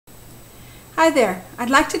Hi there.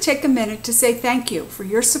 I'd like to take a minute to say thank you for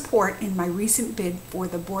your support in my recent bid for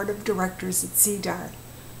the Board of Directors at CDAR.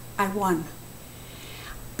 I won.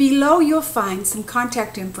 Below you'll find some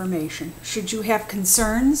contact information. Should you have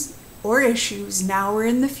concerns or issues now or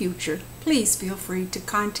in the future, please feel free to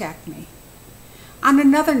contact me. On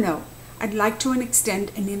another note, I'd like to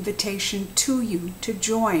extend an invitation to you to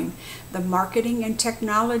join the Marketing and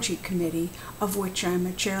Technology Committee, of which I'm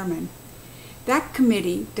a chairman. That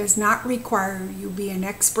committee does not require you be an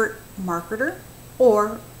expert marketer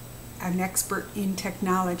or an expert in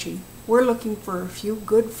technology. We're looking for a few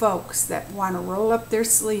good folks that want to roll up their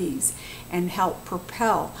sleeves and help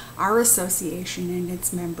propel our association and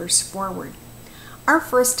its members forward. Our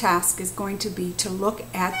first task is going to be to look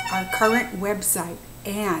at our current website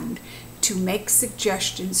and to make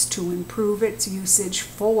suggestions to improve its usage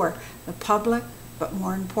for the public, but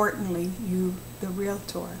more importantly, you, the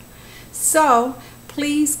realtor. So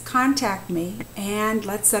please contact me and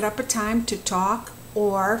let's set up a time to talk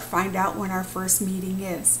or find out when our first meeting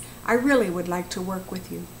is. I really would like to work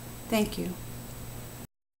with you. Thank you.